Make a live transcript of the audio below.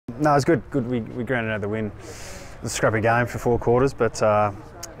No, it was good. Good. We grounded out the win. It was a scrappy game for 4 quarters, but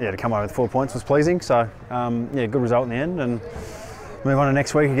yeah, to come away with 4 points was pleasing. So yeah, good result in the end, and move on to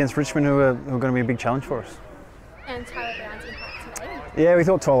next week against Richmond, who are going to be a big challenge for us. And Tyler Brown's impact today? Yeah, we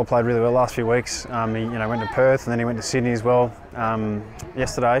thought Tyler played really well last few weeks. He went to Perth and then he went to Sydney as well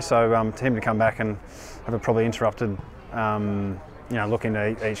yesterday. So to him to come back and have a probably interrupted look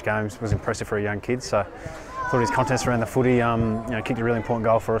into each game was impressive for a young kid. So I thought his contest around the footy kicked a really important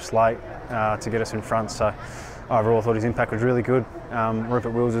goal for us late to get us in front. So overall I thought his impact was really good.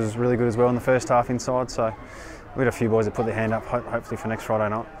 Rupert Wills was really good as well in the first half inside. So we had a few boys that put their hand up hopefully for next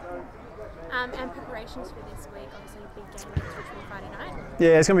Friday night. And preparations for this week, obviously a big game against Richmond Friday night.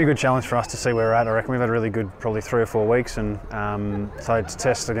 Yeah, it's going to be a good challenge for us to see where we're at. I reckon we've had a really good probably 3 or 4 weeks, and so to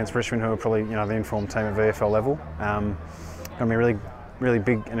test against Richmond, who are probably the informed team at VFL level, going to be a really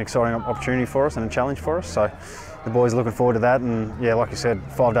big and exciting opportunity for us and a challenge for us. So the boys are looking forward to that, and yeah, like you said,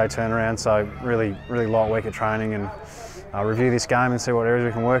 5-day turnaround, so really light week of training, and review this game and see what areas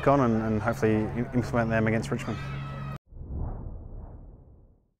we can work on, and hopefully implement them against Richmond.